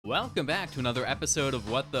Welcome back to another episode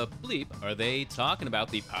of What the Bleep Are They Talking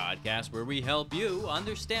About, the podcast where we help you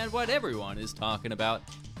understand what everyone is talking about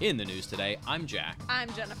in the news today. I'm Jack.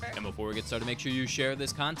 I'm Jennifer. And before we get started, make sure you share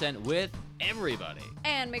this content with everybody.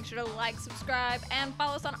 And make sure to like, subscribe, and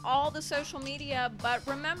follow us on all the social media. But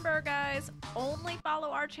remember, guys, only follow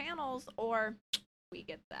our channels or we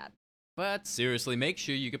get that. But seriously, make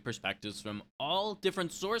sure you get perspectives from all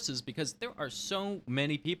different sources because there are so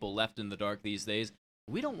many people left in the dark these days.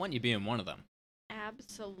 We don't want you being one of them.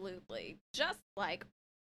 Absolutely. Just like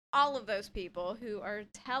all of those people who are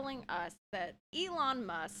telling us that Elon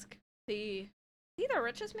Musk, is he the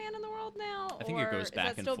richest man in the world now? I think it goes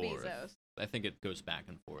back and forth. Bezos? I think it goes back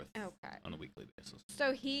and forth Okay. on a weekly basis.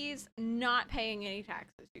 So he's not paying any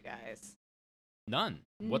taxes, you guys. None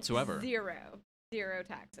whatsoever. Zero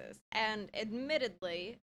taxes. And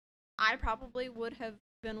admittedly, I probably would have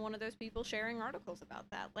been one of those people sharing articles about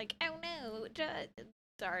that. Like, oh no,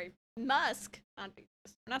 Musk, not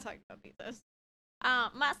Bezos. We're not talking about Bezos.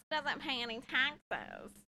 Musk doesn't pay any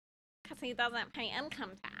taxes because he doesn't pay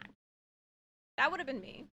income tax. That would have been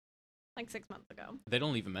me, like 6 months ago. They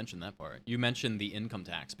don't even mention that part. You mentioned the income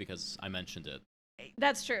tax because I mentioned it.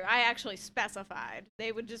 That's true. I actually specified.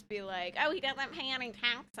 They would just be like, oh, he doesn't pay any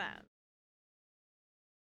taxes.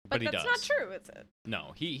 But he that's does. not true, is it?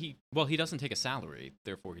 No, he doesn't take a salary,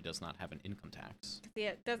 therefore he does not have an income tax. He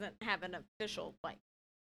doesn't have an official,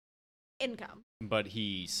 income. But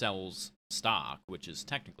he sells stock, which is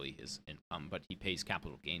technically his income, but he pays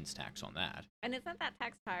capital gains tax on that. And isn't that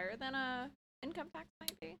tax higher than a income tax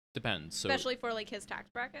might be? Depends. So, especially for, his tax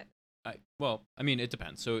bracket? it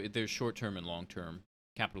depends. So there's short-term and long-term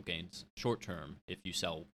capital gains. Short-term, if you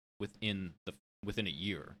sell within a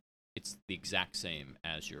year, it's the exact same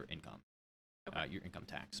as your income, your income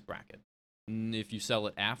tax bracket. If you sell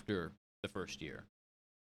it after the first year,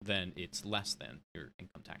 then it's less than your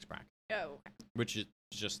income tax bracket. Oh, okay. Which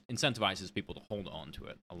just incentivizes people to hold on to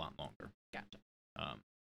it a lot longer. Gotcha.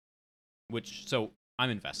 So I'm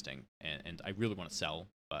investing, and I really want to sell,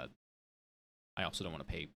 but I also don't want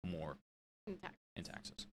to pay more in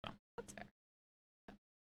taxes. So. That's fair.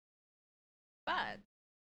 But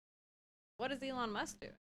what is Elon Musk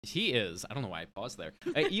doing? He is. I don't know why I paused there.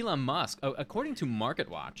 Elon Musk, according to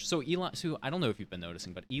MarketWatch. So I don't know if you've been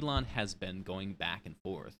noticing, but Elon has been going back and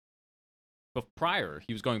forth. But prior,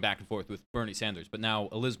 he was going back and forth with Bernie Sanders, but now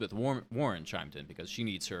Elizabeth Warren chimed in because she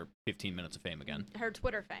needs her 15 minutes of fame again. Her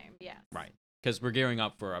Twitter fame, yes. Right. Because we're gearing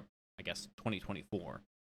up for, 2024.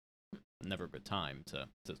 Never a good time to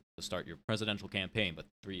start your presidential campaign, but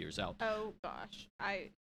 3 years out. Oh, gosh.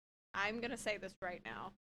 I'm going to say this right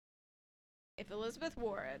now. If Elizabeth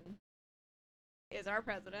Warren is our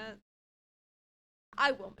president,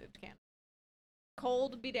 I will move to Canada.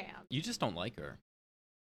 Cold be damned. You just don't like her.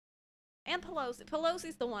 And Pelosi.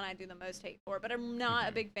 Pelosi's the one I do the most hate for, but I'm not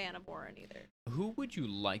a big fan of Warren either. Who would you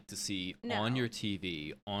like to see on your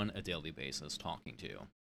TV on a daily basis talking to?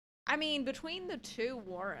 I mean, between the two,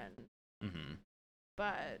 Warren. Mm-hmm.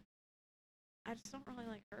 But I just don't really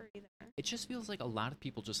like her either. It just feels like a lot of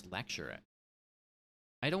people just lecture it.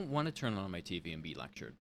 I don't want to turn on my TV and be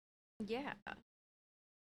lectured. Yeah.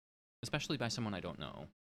 Especially by someone I don't know.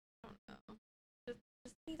 I don't know.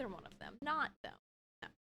 Just neither one of them. Not them. No.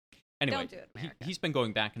 Anyway, don't do it, America. He's been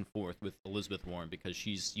going back and forth with Elizabeth Warren because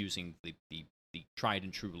she's using the tried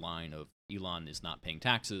and true line of Elon is not paying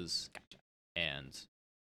taxes. Gotcha. And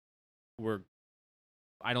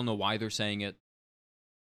I don't know why they're saying it.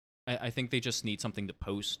 I think they just need something to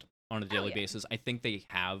post on a daily basis. I think they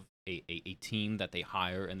have a team that they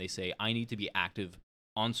hire and they say, I need to be active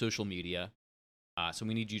on social media, so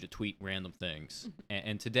we need you to tweet random things.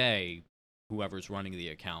 And today, whoever's running the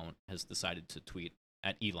account has decided to tweet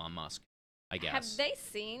at Elon Musk, I guess. Have they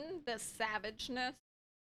seen the savageness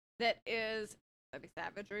that is, that'd be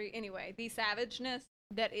savagery, anyway, the savageness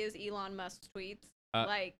that is Elon Musk's tweets?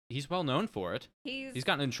 He's well known for it. He's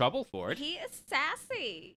gotten in trouble for it. He is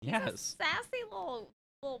sassy. Yes. He's a sassy little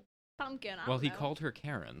pumpkin. Well, he called her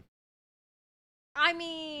Karen. I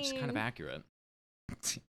mean, it's kind of accurate.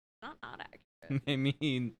 not accurate. I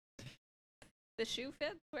mean, the shoe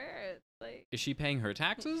fits, wear it. Is she paying her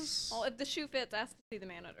taxes? Well, if the shoe fits, ask to see the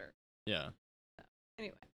manager. Yeah. So,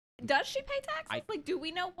 anyway, does she pay taxes? Do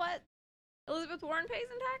we know what Elizabeth Warren pays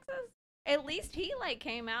in taxes? At least he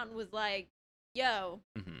came out and was like, "Yo,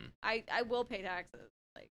 I will pay taxes."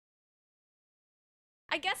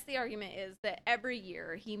 I guess the argument is that every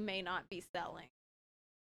year he may not be selling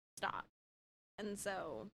stock. And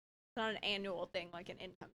so it's not an annual thing like an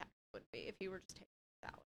income tax would be if he were just taking a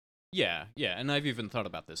salary. Yeah, yeah, and I've even thought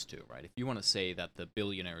about this too, right? If you want to say that the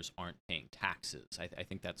billionaires aren't paying taxes, I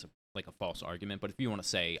think that's like a false argument. But if you want to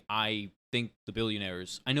say, I think the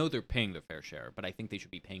billionaires, I know they're paying their fair share, but I think they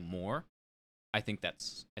should be paying more. I think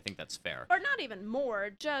that's fair. Or not even more,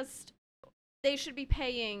 just they should be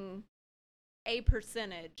paying a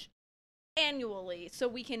percentage annually so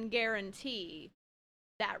we can guarantee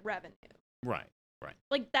that revenue. Right, right.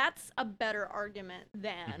 Like, that's a better argument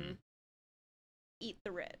than Mhm. eat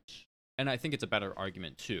the rich. And I think it's a better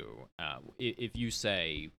argument too. If you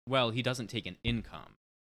say, well, he doesn't take an income,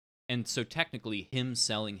 and so technically him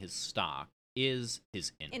selling his stock is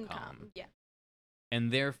his income. Yeah.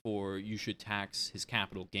 And therefore you should tax his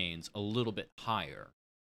capital gains a little bit higher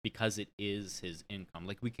because it is his income.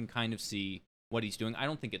 Like, we can kind of see what he's doing. I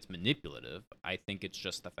don't think it's manipulative. I think it's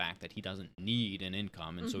just the fact that he doesn't need an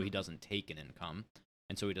income, and so he doesn't take an income,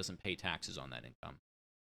 and so he doesn't pay taxes on that income.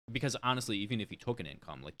 Because honestly, even if he took an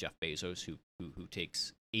income like Jeff Bezos, who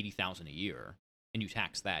takes 80,000 a year, and you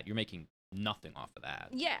tax that, you're making nothing off of that.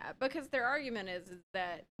 Yeah, because their argument is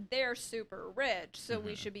that they're super rich, so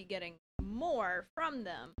we should be getting more from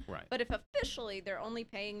them. Right. But if officially they're only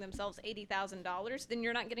paying themselves $80,000, then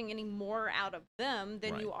you're not getting any more out of them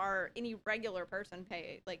than Right. you are any regular person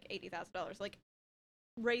pay like $80,000. Like,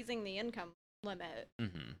 raising the income limit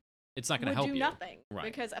It's not going to would help do you. nothing, Right.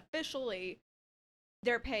 because officially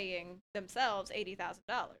they're paying themselves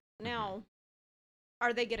 $80,000. Now,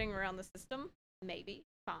 are they getting around the system? Maybe.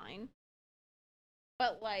 Fine.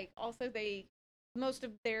 But like, also, most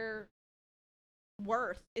of their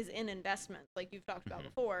worth is in investments, like you've talked about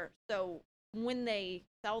before. So when they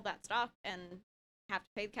sell that stock and have to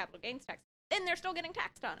pay the capital gains tax, then they're still getting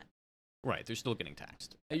taxed on it. Right, they're still getting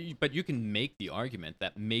taxed. But you can make the argument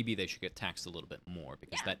that maybe they should get taxed a little bit more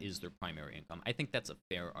because Yeah. that is their primary income. I think that's a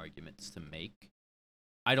fair argument to make.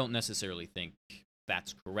 I don't necessarily think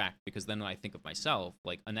that's correct, because then when I think of myself,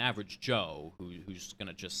 like an average Joe who's going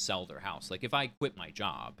to just sell their house. Like, if I quit my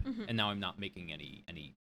job and now I'm not making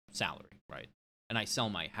any salary, right? And I sell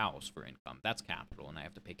my house for income, that's capital, and I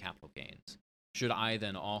have to pay capital gains. Should I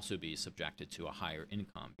then also be subjected to a higher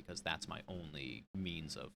income because that's my only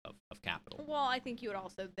means of capital? Well, I think you would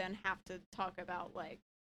also then have to talk about like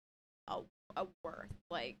a worth.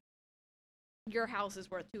 Like, your house is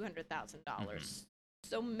worth $200,000,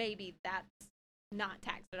 so maybe that's not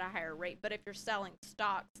taxed at a higher rate. But if you're selling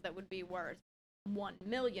stocks that would be worth $1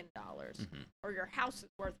 million, or your house is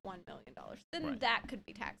worth $1 million, then Right. that could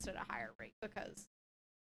be taxed at a higher rate because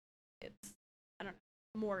it's, I don't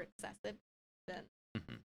know, more excessive than.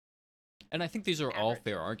 And I think these are all Average.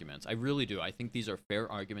 fair arguments. I really do. I think these are fair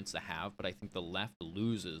arguments to have, but I think the left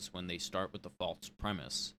loses when they start with the false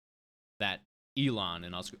premise that Elon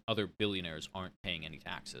and other billionaires aren't paying any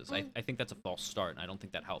taxes. I think that's a false start, and I don't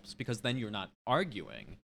think that helps, because then you're not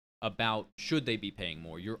arguing about should they be paying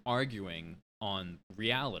more. You're arguing on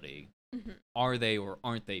reality. Are they or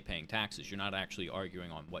aren't they paying taxes? You're not actually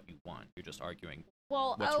arguing on what you want. You're just arguing.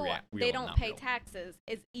 Well, What's real they and don't not pay real. taxes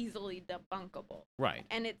is easily debunkable. Right.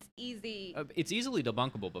 And it's easy. It's easily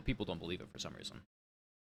debunkable, but people don't believe it for some reason.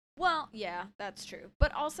 Well, yeah, that's true.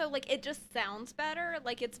 But also, like, it just sounds better.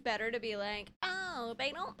 Like, it's better to be like, oh,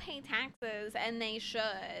 they don't pay taxes and they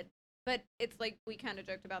should. But it's like we kind of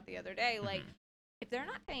joked about the other day. Like, if they're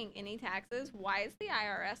not paying any taxes, why is the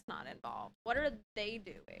IRS not involved? What are they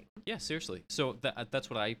doing? Yeah, seriously. So that's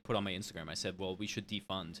what I put on my Instagram. I said, well, we should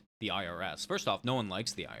defund the IRS. First off, no one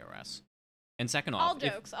likes the IRS. And second off,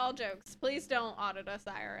 All jokes. Please don't audit us,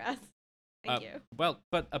 IRS. Thank you. Well,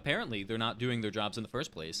 but apparently they're not doing their jobs in the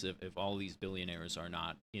first place if all these billionaires are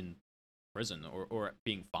not in prison or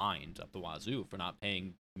being fined up the wazoo for not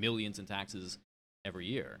paying millions in taxes every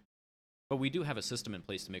year. But we do have a system in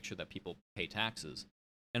place to make sure that people pay taxes.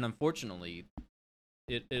 And unfortunately,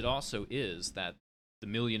 it also is that the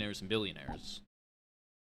millionaires and billionaires,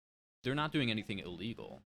 they're not doing anything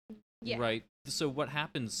illegal. Yeah. Right? So what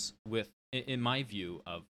happens in my view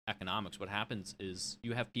of economics, what happens is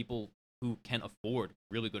you have people who can afford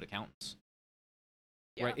really good accountants.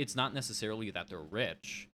 Yeah. Right? It's not necessarily that they're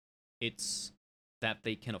rich. It's that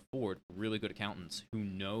they can afford really good accountants who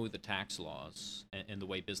know the tax laws and the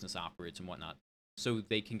way business operates and whatnot, so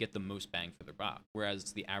they can get the most bang for their buck.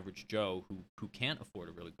 Whereas the average Joe who can't afford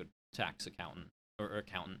a really good tax accountant or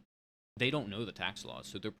accountant, they don't know the tax laws,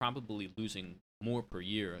 so they're probably losing more per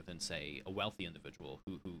year than, say, a wealthy individual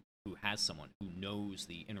who has someone who knows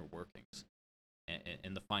the inner workings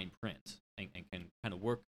and the fine print and can kind of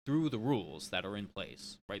work through the rules that are in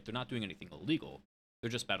place, right? They're not doing anything illegal.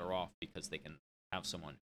 They're just better off because they can have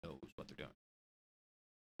someone who knows what they're doing.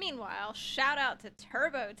 Meanwhile, shout out to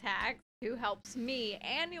TurboTax. who helps me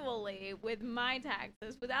annually with my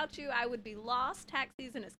taxes. Without you, I would be lost. Tax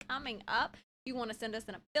season is coming up. You want to send us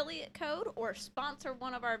an affiliate code or sponsor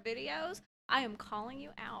one of our videos? I am calling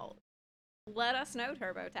you out. Let us know,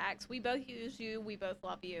 TurboTax. We both use you. We both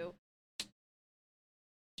love you.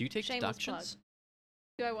 Do you take Shameless deductions?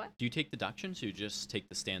 Do I what? Do you take deductions or you just take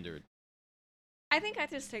the standard? I think I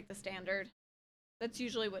just take the standard. That's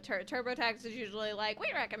usually what TurboTax is usually like.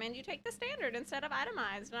 We recommend you take the standard instead of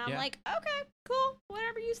itemized. And I'm like, okay, cool,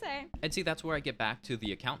 whatever you say. And see, that's where I get back to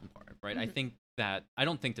the accountant part, right? I think that I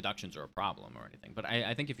don't think deductions are a problem or anything, but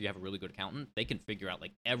I think if you have a really good accountant, they can figure out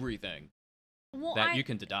like everything that you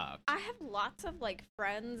can deduct. I have lots of like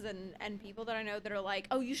friends and people that I know that are like,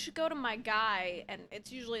 oh, you should go to my guy, and it's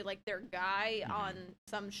usually like their guy on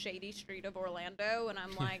some shady street of Orlando, and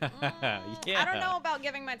I'm like, I don't know about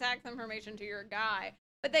giving my tax information to your guy.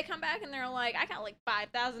 But they come back and they're like, I got like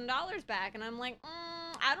 $5,000 back, and I'm like,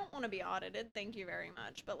 I don't want to be audited, thank you very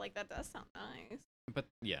much. But like that does sound nice. But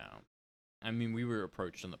yeah, I mean, we were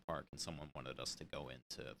approached in the park, and someone wanted us to go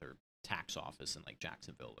into their tax office in like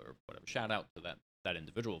Jacksonville or whatever. Shout out to that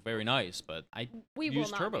individual, very nice. But we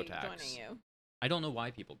use will not TurboTax. Be joining you. I don't know why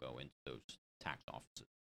people go into those tax offices.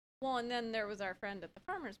 Well, and then there was our friend at the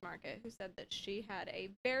farmer's market who said that she had a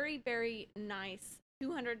very, very nice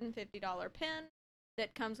 $250 pin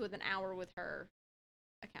that comes with an hour with her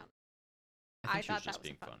account. I thought that was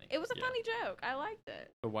being funny. It was a funny joke. I liked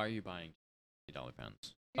it. But why are you buying $50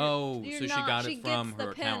 pens? So she got it from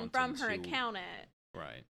her accountant. From her accountant.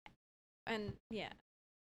 Right. And yeah.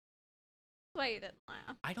 That's why you didn't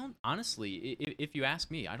laugh. I don't, honestly, if you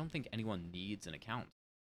ask me, I don't think anyone needs an accountant.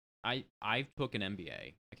 I took an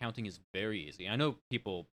MBA. Accounting is very easy. I know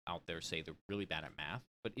people out there say they're really bad at math,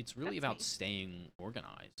 but it's really about staying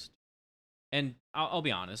organized. And I'll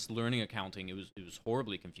be honest, learning accounting, it was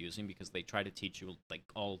horribly confusing because they try to teach you like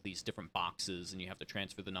all these different boxes and you have to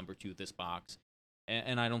transfer the number to this box.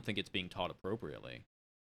 And I don't think it's being taught appropriately.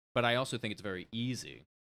 But I also think it's very easy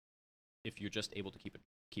if you're just able to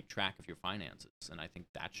keep track of your finances. And I think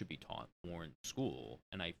that should be taught more in school.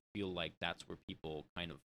 And I feel like that's where people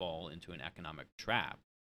kind of fall into an economic trap,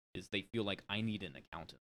 is they feel like I need an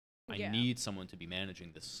accountant. I need someone to be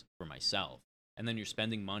managing this for myself. And then you're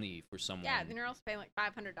spending money for someone. Yeah, then you're also paying like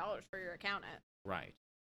 $500 for your accountant. Right.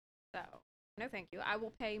 So, no thank you. I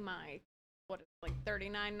will pay my, like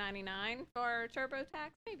 $39.99 for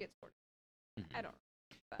TurboTax? Maybe it's $40. I don't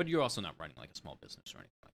know. But you're also not running like a small business or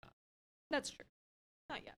anything like that. That's true.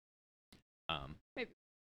 Not yet. Maybe.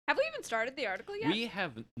 Have we even started the article yet? We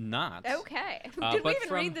have not. Okay. Did we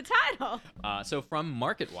even read the title? So from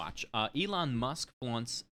MarketWatch, Elon Musk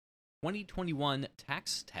flaunts 2021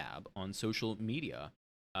 tax tab on social media.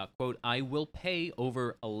 Quote, I will pay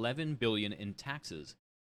over $11 billion in taxes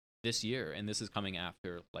this year. And this is coming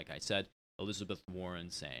after, like I said, Elizabeth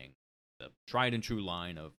Warren saying the tried and true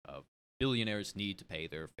line of billionaires need to pay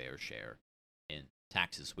their fair share in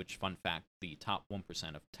taxes, which, fun fact, the top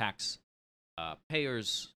 1% of tax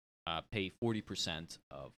payers pay 40%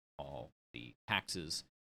 of all the taxes.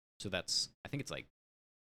 So that's, I think it's like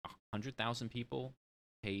 100,000 people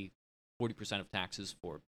pay 40% of taxes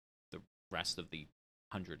for the rest of the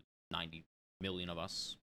 190 million of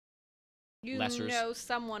us. You know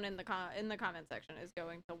someone in the comment section is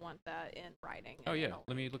going to want that in writing. Oh, yeah.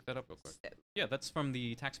 Let me look that up real quick. Yeah, that's from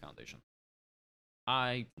the Tax Foundation.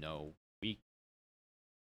 I know.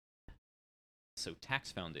 So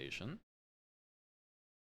Tax Foundation,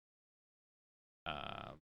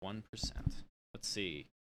 1%. Let's see.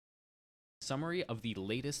 Summary of the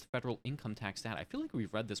latest federal income tax data. I feel like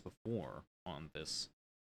we've read this before on this.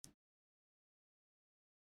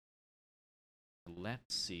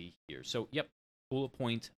 Let's see here. So, yep, bullet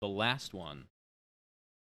point, the last one.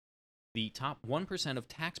 The top 1% of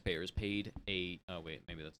taxpayers paid oh, wait,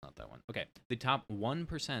 maybe that's not that one. Okay. The top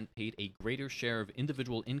 1% paid a greater share of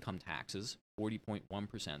individual income taxes,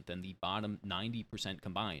 40.1%, than the bottom 90%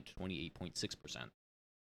 combined, 28.6%.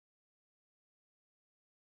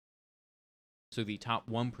 So the top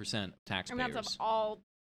 1% of taxpayers. And that's of all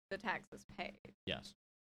the taxes paid. Yes.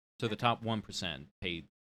 So the top 1% paid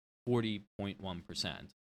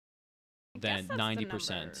 40.1%, than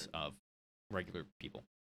 90% of regular people.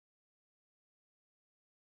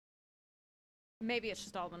 Maybe it's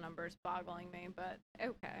just all the numbers boggling me, but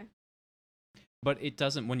okay. But it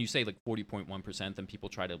doesn't, when you say like 40.1%, then people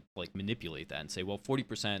try to like manipulate that and say, well,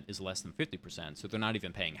 40% is less than 50%, so they're not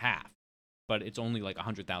even paying half. But it's only like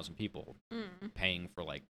 100,000 people paying for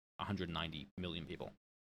like 190 million people,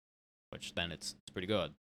 which then it's pretty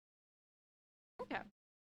good. Okay.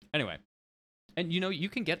 Anyway, and you know, you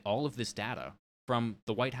can get all of this data from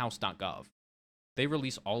the whitehouse.gov. They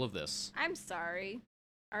release all of this. I'm sorry.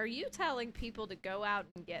 Are you telling people to go out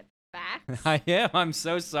and get facts? I am. I'm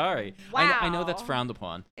so sorry. Wow. I know that's frowned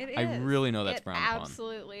upon. It is. I really know that's it frowned upon.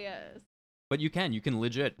 absolutely is. But you can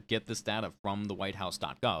legit get this data from the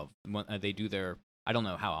WhiteHouse.gov. When they do their, I don't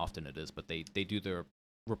know how often it is, but they do their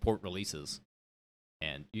report releases,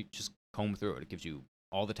 and you just comb through it. It gives you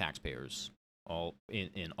all the taxpayers, all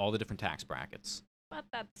in all the different tax brackets. But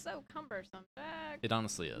that's so cumbersome, Jack. It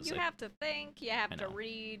honestly is. You have to think. You have I to know.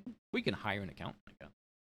 read. We can hire an accountant like that.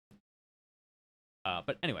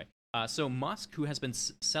 But anyway, so Musk, who has been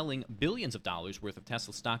selling billions of dollars worth of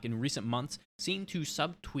Tesla stock in recent months, seemed to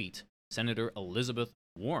subtweet Senator Elizabeth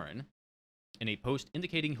Warren in a post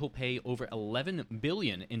indicating he'll pay over $11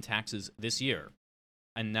 billion in taxes this year.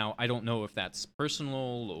 And now I don't know if that's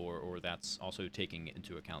personal or that's also taking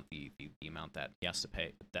into account the amount that he has to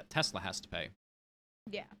pay, that Tesla has to pay.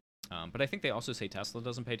 Yeah. But I think they also say Tesla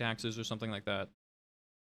doesn't pay taxes or something like that.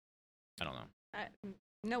 I don't know.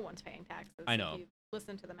 No one's paying taxes. I know. If you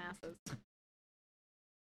listen to the masses.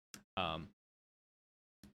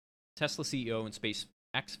 Tesla CEO and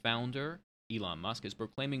SpaceX founder Elon Musk is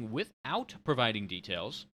proclaiming without providing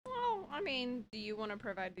details. Well, I mean, do you want to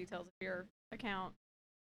provide details of your account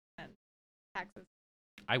and taxes?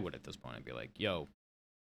 I would at this point. I'd be like, yo,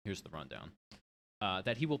 here's the rundown.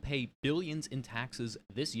 That he will pay billions in taxes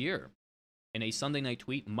this year. In a Sunday night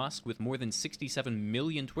tweet, Musk, with more than 67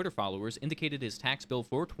 million Twitter followers, indicated his tax bill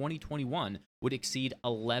for 2021 would exceed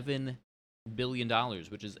 $11 billion,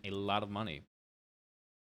 which is a lot of money.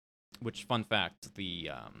 Which, fun fact,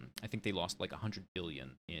 I think they lost like $100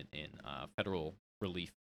 billion in federal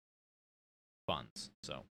relief funds.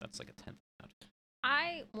 So that's like a tenth of that.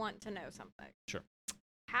 I want to know something. Sure.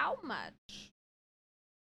 How much?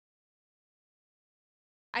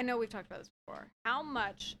 I know we've talked about this before. How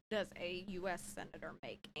much does a U.S. senator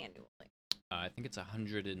make annually? I think it's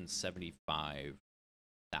 $175,000.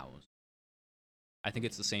 I think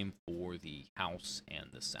it's the same for the House and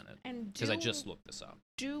the Senate. And because I just looked this up.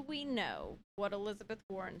 Do we know what Elizabeth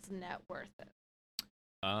Warren's net worth is?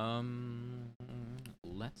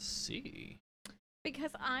 Let's see.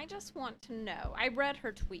 Because I just want to know. I read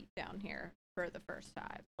her tweet down here for the first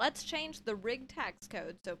time. Let's change the rig tax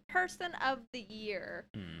code so person of the year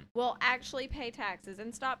will actually pay taxes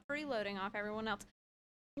and stop freeloading off everyone else.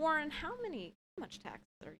 Warren, how much taxes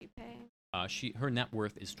are you paying? Her net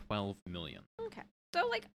worth is $12 million. Okay. So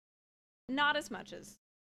like not as much as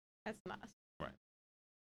Musk. Right.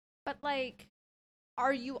 But like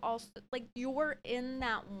are you also like you're in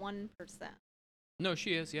that 1%? No,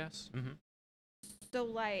 she is, yes. Mm-hmm. So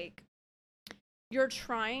like you're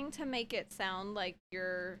trying to make it sound like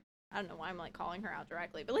I don't know why I'm like calling her out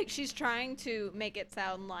directly, but like she's trying to make it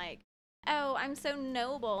sound like, oh, I'm so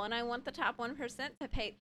noble and I want the top 1% to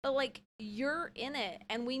pay. But like you're in it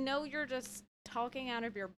and we know you're just talking out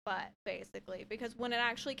of your butt basically, because when it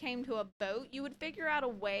actually came to a vote, you would figure out a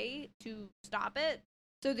way to stop it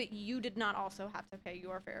so that you did not also have to pay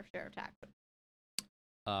your fair share of taxes.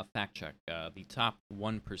 Fact check. The top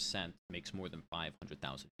 1% makes more than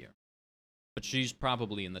 $500,000 a year. But she's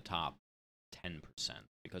probably in the top 10%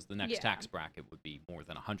 because the next tax bracket would be more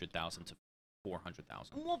than 100,000 to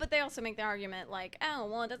 400,000. Well, but they also make the argument like, oh,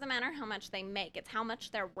 well, it doesn't matter how much they make; it's how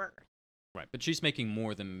much they're worth. Right, but she's making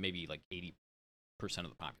more than maybe like 80% of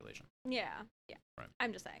the population. Yeah. Right.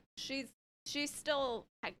 I'm just saying she's still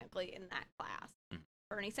technically in that class. Mm-hmm.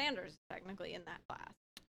 Bernie Sanders is technically in that class.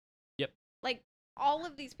 Yep. Like all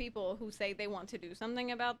of these people who say they want to do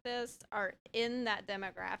something about this are in that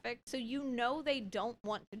demographic, so you know they don't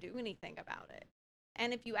want to do anything about it.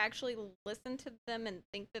 And if you actually listen to them and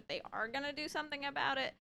think that they are going to do something about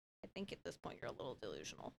it, I think at this point you're a little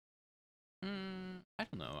delusional. I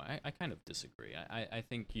don't know. I kind of disagree. I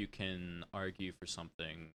think you can argue for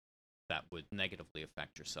something that would negatively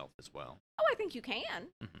affect yourself as well. Oh, I think you can.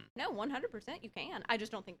 Mm-hmm. No, 100% you can. I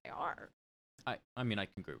just don't think they are. I mean, I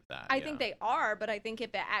can agree with that. I think they are, but I think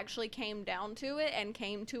if it actually came down to it and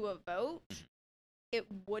came to a vote, it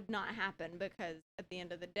would not happen because at the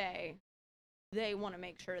end of the day, they want to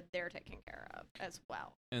make sure they're taken care of as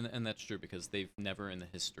well. And that's true because they've never in the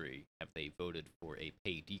history have they voted for a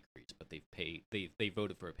pay decrease, but they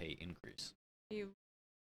voted for a pay increase. You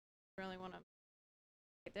really want to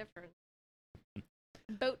make a difference.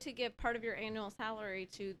 Vote to give part of your annual salary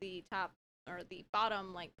to the top or the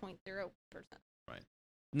bottom like 0.0%. Right.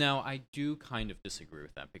 Now I do kind of disagree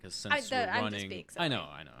with that because since we're running, I know,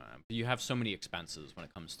 you have so many expenses when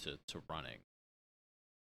it comes to running.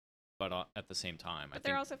 But at the same time, but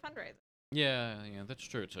they're also fundraising. Yeah, that's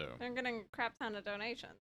true too. They're getting a crap ton of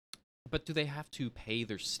donations. But do they have to pay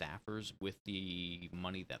their staffers with the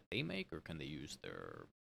money that they make, or can they use their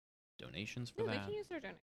donations for No, they that? can use their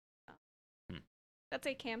donation. Hmm. That's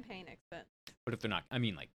a campaign expense. But if they're not, I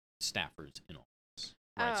mean, like staffers in office,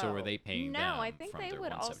 right? So are they paying them I think from they their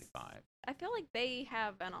would also. 175? I feel like they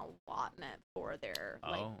have an allotment for their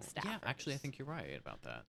like Oh, staffers. yeah. Actually, I think you're right about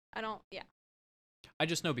that. I don't. Yeah, I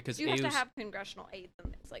just know because you have to AOC have congressional aides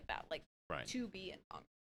and things like that, like right. to be in Congress.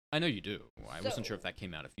 I know you do. I wasn't sure if So- that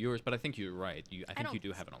came out of yours, but I think you're right. I think you don't do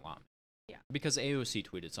think have an allotment. Yeah. Because AOC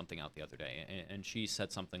tweeted something out the other day, and she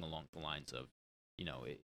said something along the lines of,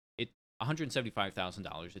 it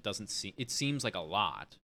 $175,000. It doesn't seem. It seems like a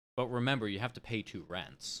lot, but remember, you have to pay 2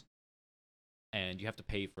 rents, and you have to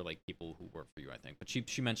pay for like people who work for you. I think, but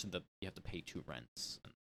she mentioned that you have to pay 2 rents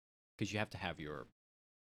because you have to have your.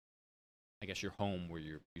 I guess your home where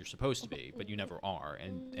you're supposed to be, but you never are,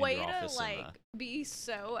 and Way your office to and like be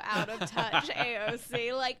so out of touch,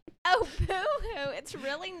 AOC. Like, oh, boo-hoo, it's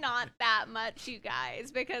really not that much, you guys,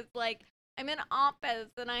 because like I'm in office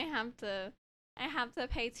and I have to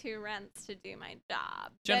pay 2 rents to do my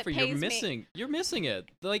job. Jennifer, That you're pays me- missing it.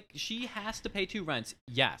 Like she has to pay 2 rents,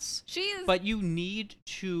 yes, She's but you need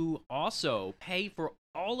to also pay for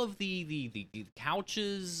all of the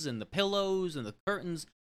couches and the pillows and the curtains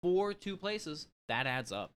for 2 places. That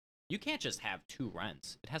adds up. You can't just have 2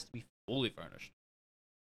 rents. It has to be fully furnished.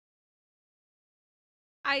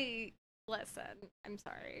 listen. I'm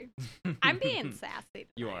sorry. I'm being sassy tonight.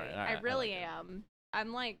 You are. I really like it. am.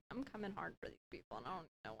 I'm coming hard for these people, and I don't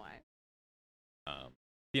know why.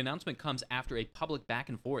 The announcement comes after a public back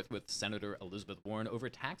and forth with Senator Elizabeth Warren over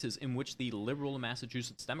taxes, in which the liberal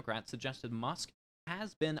Massachusetts Democrat suggested Musk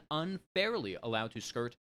has been unfairly allowed to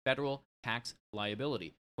skirt federal tax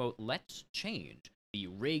liability. Quote, let's change the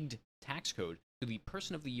rigged tax code so the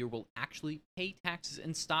person of the year will actually pay taxes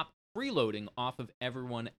and stop freeloading off of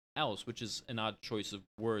everyone else, which is an odd choice of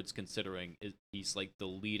words considering he's like the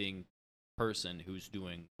leading person who's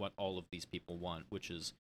doing what all of these people want, which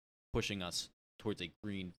is pushing us towards a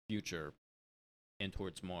green future and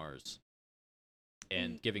towards Mars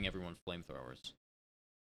and giving everyone flamethrowers.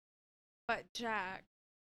 But Jack,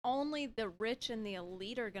 only the rich and the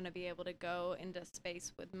elite are going to be able to go into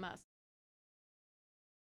space with Musk.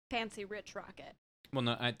 Fancy rich rocket. Well,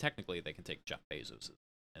 no, technically they can take Jeff Bezos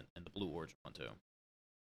and the Blue Origin one too.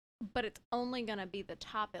 But it's only going to be the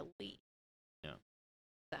top elite. Yeah.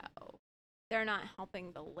 So they're not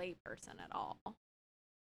helping the layperson at all.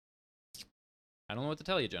 I don't know what to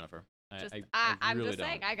tell you, Jennifer. I'm I really just don't.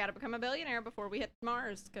 saying, I got to become a billionaire before we hit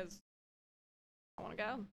Mars because I want to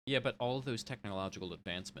go. Yeah, but all of those technological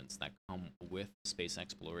advancements that come with space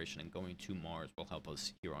exploration and going to Mars will help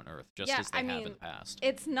us here on Earth, just as they have in the past.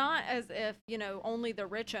 It's not as if, only the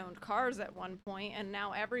rich owned cars at one point and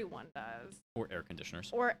now everyone does. Or air conditioners.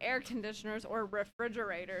 Or air conditioners or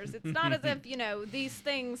refrigerators. It's not as if, these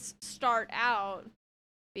things start out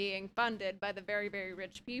being funded by the very, very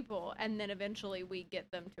rich people, and then eventually we get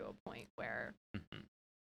them to a point where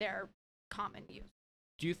they're common use.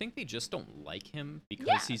 Do you think they just don't like him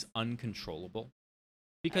because he's uncontrollable?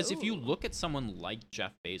 Because if you look at someone like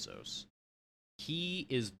Jeff Bezos, he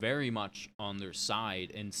is very much on their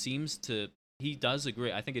side and he does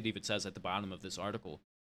agree. I think it even says at the bottom of this article,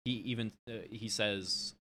 he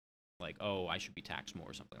says like, oh, I should be taxed more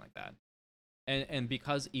or something like that. And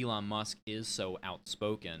because Elon Musk is so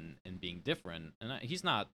outspoken and being different, and he's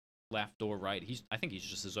not left or right, I think he's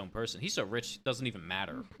just his own person. He's so rich, it doesn't even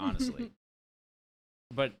matter, honestly.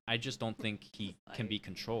 But I just don't think he can be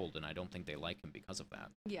controlled, and I don't think they like him because of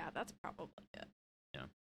that. Yeah, that's probably it. Yeah.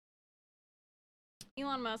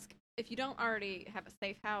 Elon Musk, if you don't already have a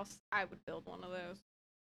safe house, I would build one of those.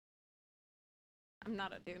 I'm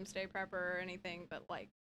not a doomsday prepper or anything, but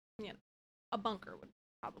a bunker would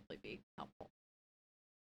probably be helpful.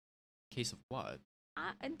 Case of what?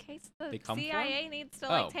 In case the They come for CIA needs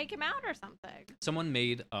to take him out or something. Someone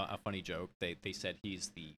made a funny joke. They said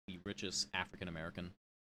he's the richest African American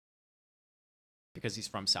because he's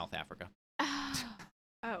from South Africa.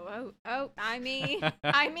 Oh! I mean,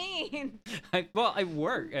 I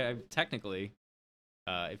work technically.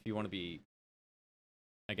 If you want to be,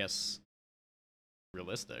 I guess,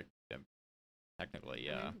 realistic, technically,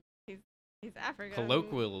 yeah. I mean, he's African.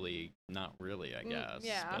 Colloquially, not really, I guess.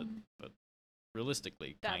 Yeah. But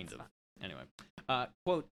realistically, kind of. Fine. Anyway,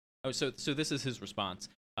 quote. Oh, so this is his response.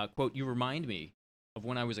 Quote: You remind me of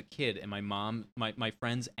when I was a kid, and my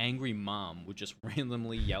friend's angry mom would just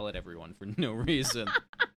randomly yell at everyone for no reason.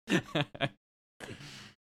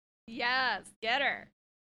 Yes, get her.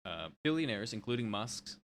 Billionaires, including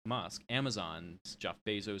Musk, Amazon's Jeff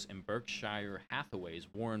Bezos, and Berkshire Hathaway's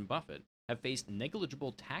Warren Buffett, have faced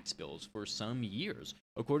negligible tax bills for some years,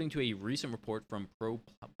 according to a recent report from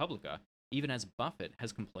ProPublica, even as Buffett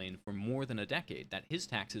has complained for more than a decade that his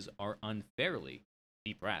taxes are unfairly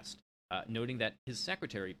depressed, noting that his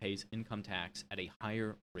secretary pays income tax at a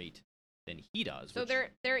higher rate than he does. So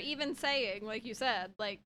they're even saying, like you said,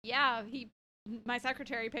 like, yeah, my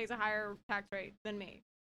secretary pays a higher tax rate than me.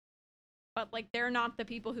 But like they're not the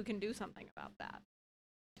people who can do something about that.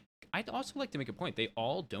 I'd also like to make a point. They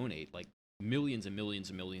all donate like millions and millions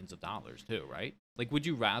and millions of dollars too, right? Like, would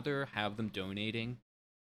you rather have them donating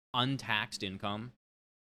untaxed income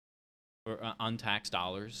or untaxed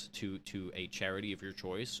dollars to a charity of your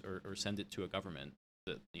choice, or send it to a government,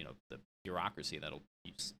 the bureaucracy that'll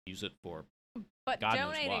use it for But God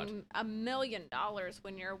knows donating $1 million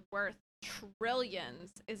when you're worth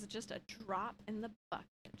trillions is just a drop in the bucket.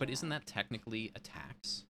 But isn't that technically a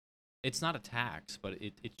tax? It's not a tax, but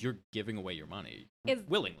you're giving away your money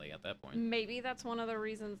willingly at that point. Maybe that's one of the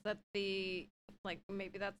reasons that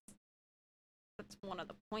maybe that's one of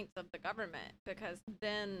the points of the government, because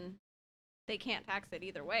then they can't tax it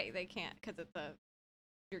either way. They can't, because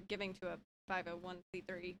you're giving to a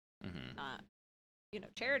 501c3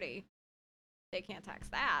 charity. They can't tax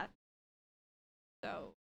that.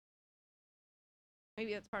 So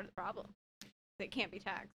maybe that's part of the problem. They can't be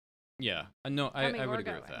taxed. Yeah, no, I would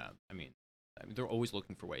agree with that. I mean, they're always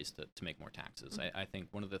looking for ways to make more taxes. Mm-hmm. I think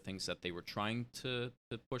one of the things that they were trying to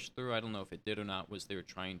push through, I don't know if it did or not, was they were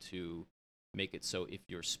trying to make it so if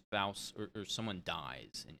your spouse or someone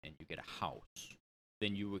dies and you get a house,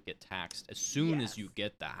 then you would get taxed as soon as you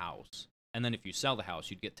get the house. And then if you sell the house,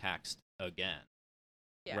 you'd get taxed again.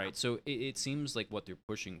 Yeah. Right? So it seems like what they're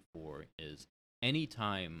pushing for is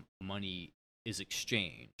anytime money is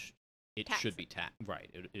exchanged, it should be taxed.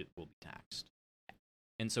 Right. It will be taxed.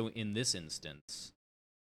 And so in this instance,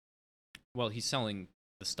 well, he's selling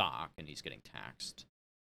the stock and he's getting taxed.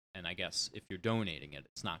 And I guess if you're donating it,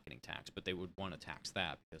 it's not getting taxed. But they would want to tax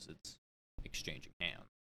that because it's exchanging hands.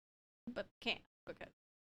 But can't, because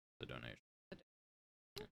the donation.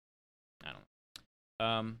 I don't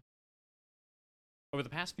know. Over the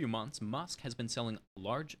past few months, Musk has been selling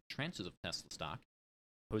large tranches of Tesla stock,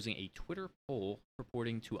 posing a Twitter poll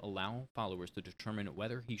purporting to allow followers to determine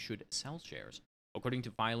whether he should sell shares. According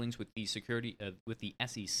to filings with the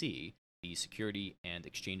SEC, the Security and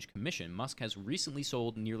Exchange Commission, Musk has recently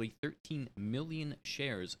sold nearly 13 million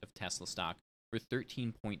shares of Tesla stock for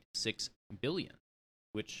 $13.6 billion,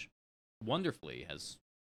 which wonderfully has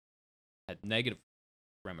had negative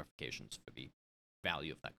ramifications for the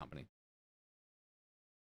value of that company.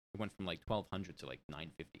 It went from like 1,200 to like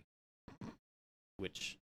 950,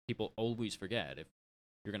 which people always forget. If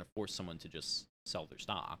you're going to force someone to just sell their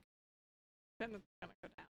stock, then it's going to go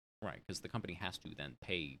down. Right, because the company has to then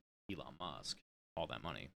pay Elon Musk all that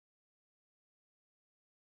money.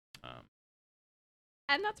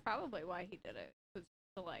 And that's probably why he did it, was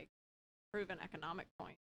to like prove an economic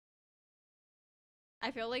point.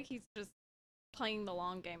 I feel like he's just playing the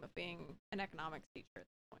long game of being an economics teacher at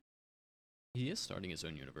this point. He is starting his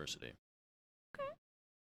own university. Okay.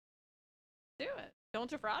 Do it. Don't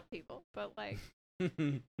defraud people, but like,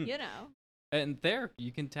 you know. And there,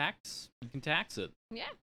 you can tax it. Yeah.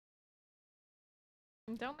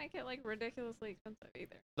 And don't make it like ridiculously expensive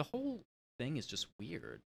either. The whole thing is just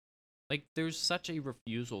weird. Like, there's such a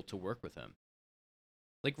refusal to work with him.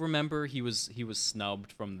 Like, remember he was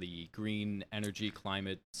snubbed from the Green Energy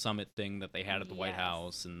Climate Summit thing that they had at the White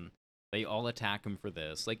House, and they all attack him for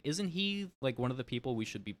this. Like, isn't he like one of the people we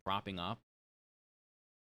should be propping up?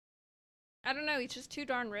 I don't know. He's just too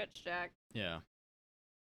darn rich, Jack. Yeah.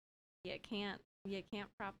 You can't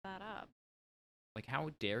prop that up. Like, how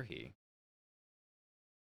dare he?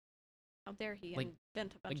 How dare he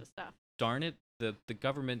invent a bunch of stuff? Darn it, the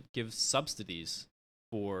government gives subsidies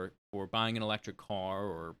for buying an electric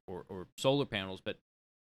car or solar panels, but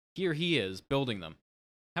here he is building them.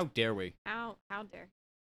 How dare we? How dare?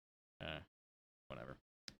 Whatever.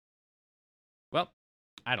 Well,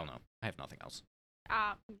 I don't know. I have nothing else.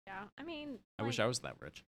 Yeah. I mean, I wish I was that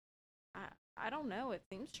rich. I don't know. It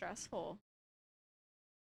seems stressful.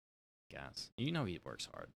 Guess. You know he works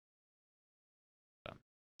hard. So.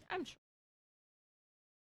 I'm sure.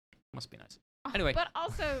 Must be nice. Anyway. But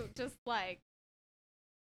also, just like,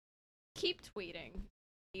 keep tweeting,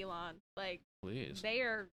 Elon. Like, please. They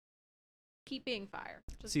are keeping fire.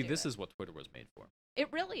 Just see, this is what Twitter was made for.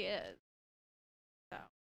 It really is.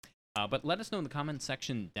 So. But let us know in the comment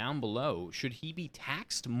section down below, should he be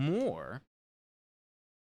taxed more?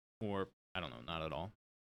 Or, I don't know, not at all.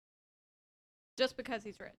 Just because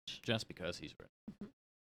he's rich. Just because he's rich. Mm-hmm.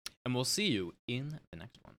 And we'll see you in the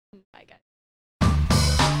next one. Bye, guys.